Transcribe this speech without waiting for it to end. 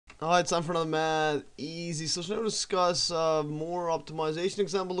Alright, time for another math. Easy. So now we'll discuss more optimization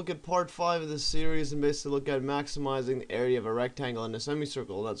example. Look at part 5 of this series and basically look at maximizing the area of a rectangle in a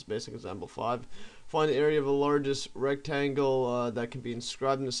semicircle. That's basic example 5. Find the area of the largest rectangle that can be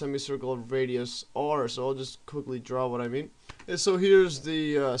inscribed in a semicircle of radius r. So I'll just quickly draw what I mean. And so here's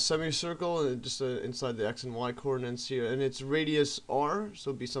the semicircle, and just inside the x and y coordinates here, and its radius r, so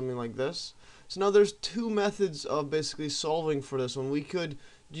it'd be something like this. So now there's two methods of basically solving for this one. We could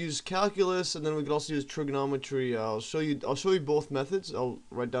use calculus, and then we could also use trigonometry. I'll show you both methods. I'll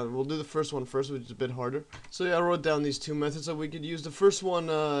write down. We'll do the first one first, which is a bit harder. So yeah, I wrote down these two methods that we could use. The first one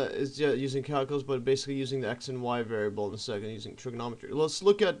is using calculus, but basically using the x and y variable, and the second using trigonometry. Let's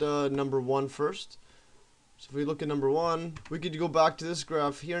look at number 1 first. So if we look at number 1, we could go back to this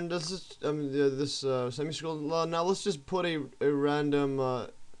graph here, and this semicircle. Now let's just put a random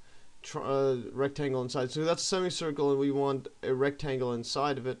rectangle inside. So that's a semicircle, and we want a rectangle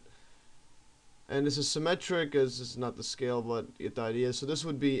inside of it. And this is symmetric, as this is not the scale, but you get the idea. So this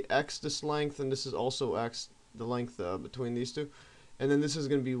would be x, this length, and this is also x, the length between these two. And then this is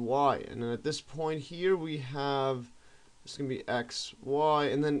going to be y. And then at this point here, we have this is going to be x, y,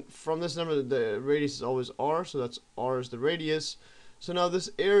 and then from this number, the radius is always r, so that's r is the radius. So now this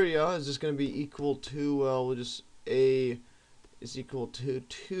area is just going to be equal to, we'll just a is equal to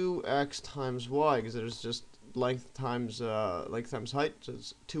 2x times y, because there's just length times height, so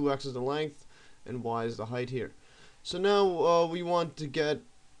it's 2x is the length and y is the height here. So now we want to get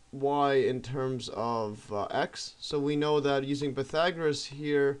y in terms of x, so we know that using Pythagoras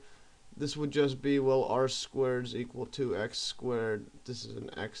here, this would just be, well, r squared is equal to x squared, this is an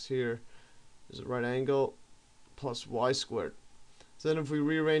x here, is a right angle, plus y squared. So then if we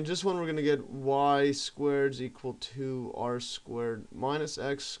rearrange this one, we're going to get y squared is equal to r squared minus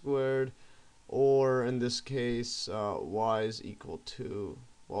x squared, or in this case, y is equal to,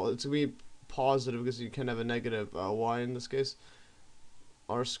 well, it's going to be positive because you can have a negative y in this case,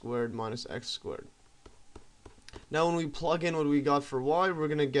 r squared minus x squared. Now when we plug in what we got for y, we're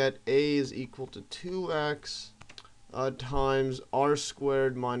going to get a is equal to 2x times r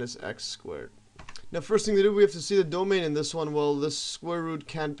squared minus x squared. Now first thing to do, we have to see the domain in this one. Well, this square root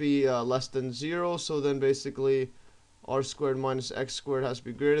can't be less than 0, so then basically r squared minus x squared has to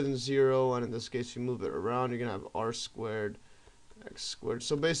be greater than 0, and in this case you move it around, you're going to have r squared x squared.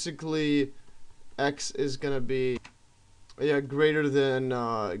 So basically x is going to be greater than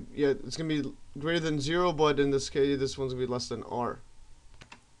it's going to be greater than 0, but in this case this one's going to be less than r.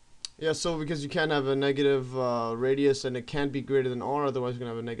 Yeah, so because you can't have a negative radius, and it can't be greater than r, otherwise you're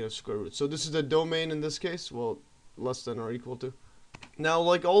going to have a negative square root. So this is the domain in this case, well, less than or equal to. Now,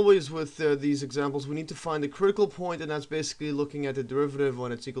 like always with these examples, we need to find the critical point, and that's basically looking at the derivative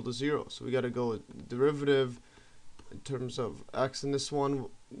when it's equal to 0. So we got to go with derivative in terms of x in this one.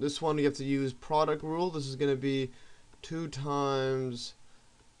 This one you have to use product rule. This is going to be 2 times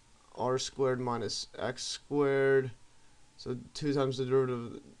r squared minus x squared. So 2 times the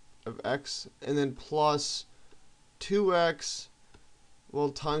derivative of x, and then plus 2x, well,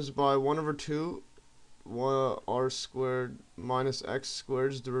 times by 1 over 2 r squared minus x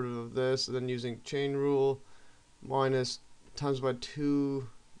squared is derivative of this, and then using chain rule, minus times by 2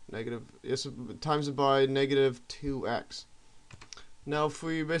 negative, yes, times it by negative 2x. Now if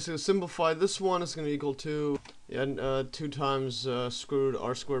we basically simplify this one, it's going to equal to 2 times square root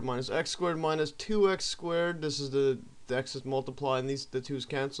r squared minus x squared minus 2x squared. This is the x is multiplied, and the 2's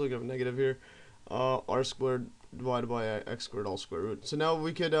cancel, you have a negative here, r squared divided by x squared all square root. So now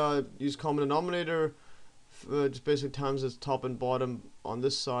we could use common denominator, just basically times its top and bottom on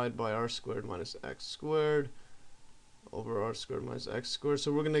this side by r squared minus x squared over r squared minus x squared.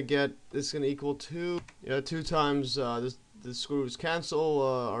 So we're going to get, this is going to equal to, 2 times the square roots cancel,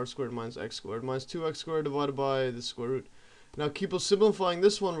 r squared minus x squared minus 2x squared divided by the square root. Now keep on simplifying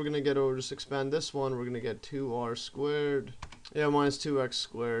this one, we're going to get, over, just expand this one, we're going to get 2r squared, minus 2x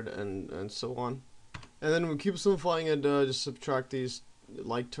squared, and so on. And then we keep simplifying it, just subtract these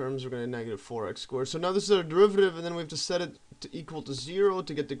like terms, we're going to negative 4x squared. So now this is our derivative, and then we have to set it to equal to 0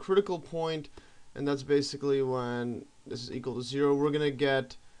 to get the critical point, and that's basically when this is equal to 0, we're going to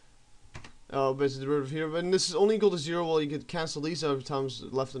get basically derivative here, but this is only equal to 0, well, you could cancel these out times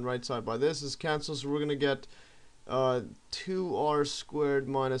left and right side by this is cancelled, so we're going to get 2r squared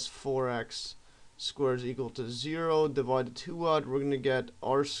minus 4x squared is equal to 0, divide the 2 out, we're going to get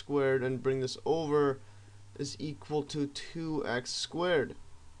r squared, and bring this over, is equal to 2x squared.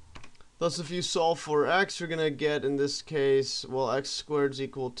 Thus if you solve for x, you're going to get, in this case, well, x squared is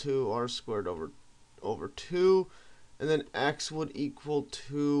equal to r squared over 2, and then x would equal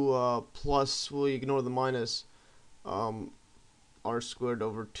to plus, well, you ignore the minus, r squared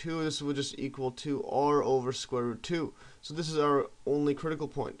over 2. This will just equal to r over square root 2. So this is our only critical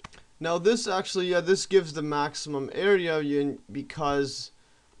point. Now this actually, this gives the maximum area because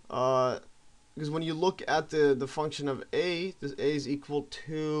when you look at the function of a, this a is equal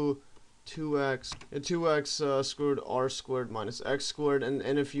to 2x squared r squared minus x squared,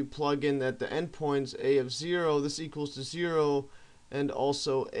 and if you plug in at the endpoints a of 0, this equals to 0, and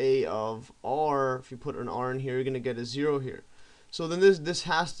also a of r, if you put an r in here, you're going to get a 0 here. So then this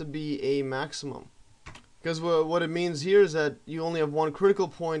has to be a maximum, because what it means here is that you only have one critical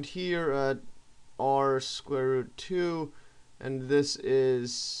point here at r square root 2, and this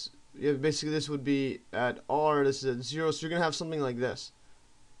is, basically this would be at r, this is at 0, so you're going to have something like this.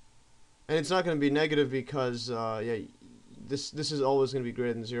 And it's not going to be negative because, this is always going to be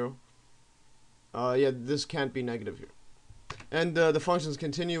greater than 0. This can't be negative here. And the function is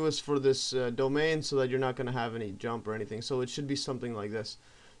continuous for this domain, so that you're not going to have any jump or anything. So it should be something like this.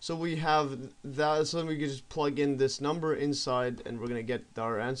 So we have that, so then we can just plug in this number inside, and we're going to get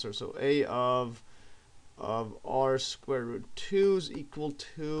our answer. So a of r square root 2 is equal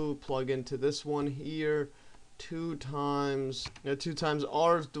to, plug into this one here, 2 times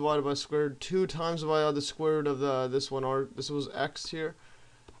r divided by square root 2 times by the square root of this one, r, this was x here,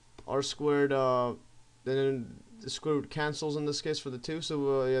 r squared, then the square root cancels in this case for the 2,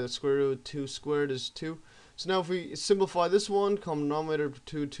 so the square root of 2 squared is 2. So now if we simplify this one, common denominator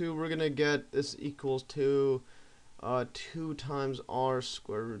 2, we're gonna get this equals to 2 times r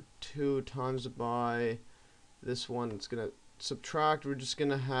square root 2 times by this one. It's gonna subtract, we're just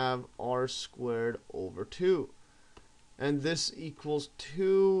gonna have r squared over 2, and this equals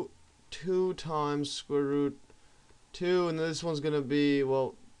 2 times square root 2, and this one's gonna be,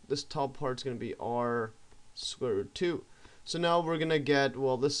 well, this top part's gonna be r square root 2. So now we're gonna get,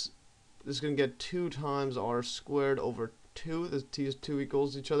 well, this is gonna get 2 times r squared over 2. These two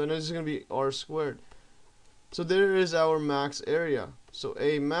equals each other, and this is gonna be r squared. So there is our max area. So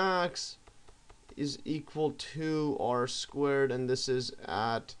a max is equal to r squared, and this is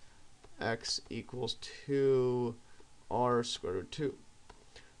at x equals 2 r square root 2.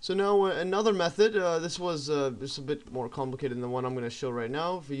 So now another method, this was just a bit more complicated than the one I'm going to show right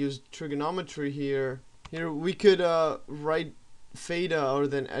now. If we use trigonometry here we could write theta, or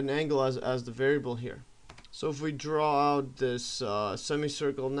then an angle, as the variable here. So if we draw out this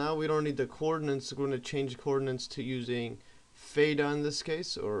semicircle now, we don't need the coordinates. We're going to change the coordinates to using theta in this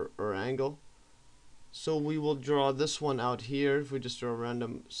case, or angle. So we will draw this one out here. If we just draw a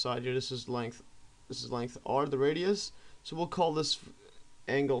random side here, this is length r, the radius. So we'll call this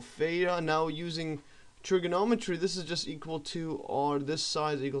angle theta. Now using trigonometry, this is just equal to r, this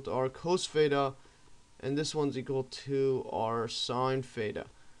side is equal to r cos theta, and this one's equal to r sine theta.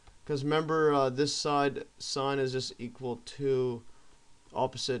 Because remember, this side sine is just equal to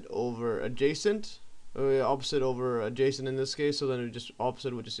opposite over adjacent. Opposite over adjacent in this case, so then it just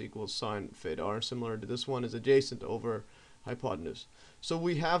opposite would just equal sine theta r, similar to this one is adjacent over hypotenuse. So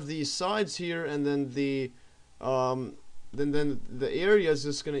we have these sides here, and then the area is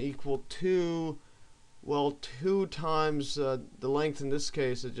just going to equal 2 times the length in this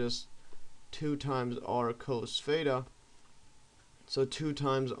case is just 2 times r cos theta. So 2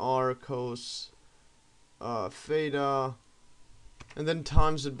 times r cos theta, and then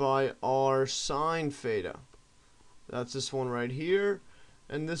times it by r sine theta. That's this one right here,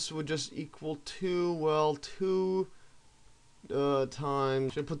 and this would just equal to, 2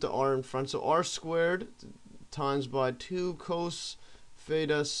 times, should put the r in front, so r squared times by 2 cos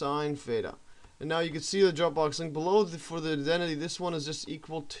theta sine theta. And now you can see the drop box link below. For the identity, this one is just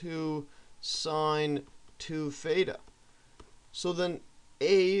equal to sine 2 theta. So then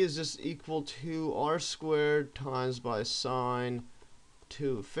a is just equal to r squared times by sine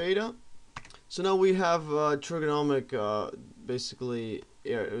 2 theta. So now we have trigonomic, basically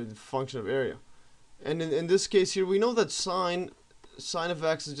function of area. And in this case here, we know that sine of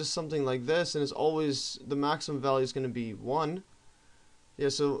x is just something like this, and it's always, the maximum value is going to be 1. Yeah,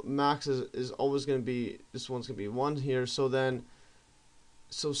 so max is always going to be, this one's going to be 1 here. So then,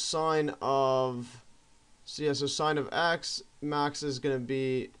 sine of x, max is going to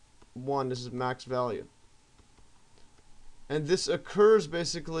be 1. This is max value. And this occurs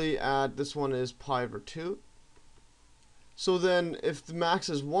basically at, this one is pi over 2. So then if the max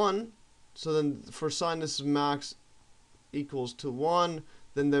is 1, so then for sine, this is max equals to 1,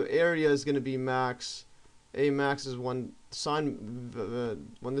 then the area is going to be max. A max is 1 sine,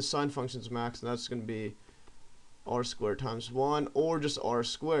 when the sine function is max, and that's going to be r squared times 1, or just r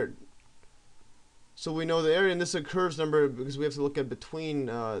squared. So we know the area, and this occurs, number, because we have to look at between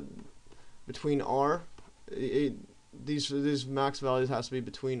r. these max values has to be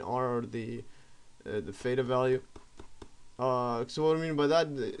between r or the theta value. So what I mean by that,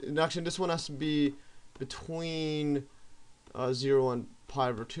 actually this one has to be between 0 and pi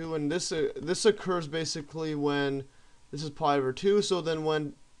over 2, and this occurs basically when this is pi over 2. So then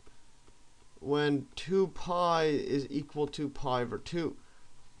when 2 pi is equal to pi over 2,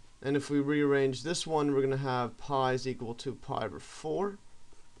 and if we rearrange this one, we're gonna have pi is equal to pi over 4,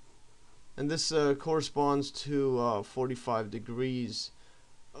 and this corresponds to 45 degrees.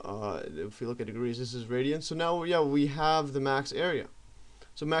 If we look at degrees, this is radians. So now, yeah, we have the max area.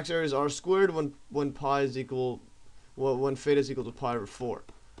 So max area is r squared when pi is equal, well, when theta is equal to pi over 4.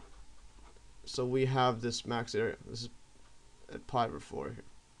 So we have this max area. This is at pi over 4 here,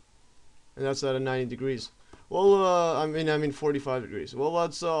 and that's at 90 degrees. Well, I mean 45 degrees. Well,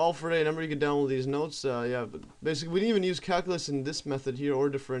 that's all for today. Remember, you can download these notes. Yeah, but basically, we didn't even use calculus in this method here or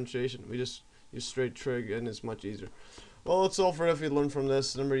differentiation. We just use straight trig, and it's much easier. Well, that's all for it. If you learned from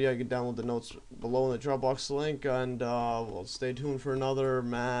this, remember, yeah, you can download the notes below in the Dropbox link, and well, stay tuned for another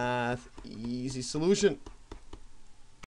math easy solution.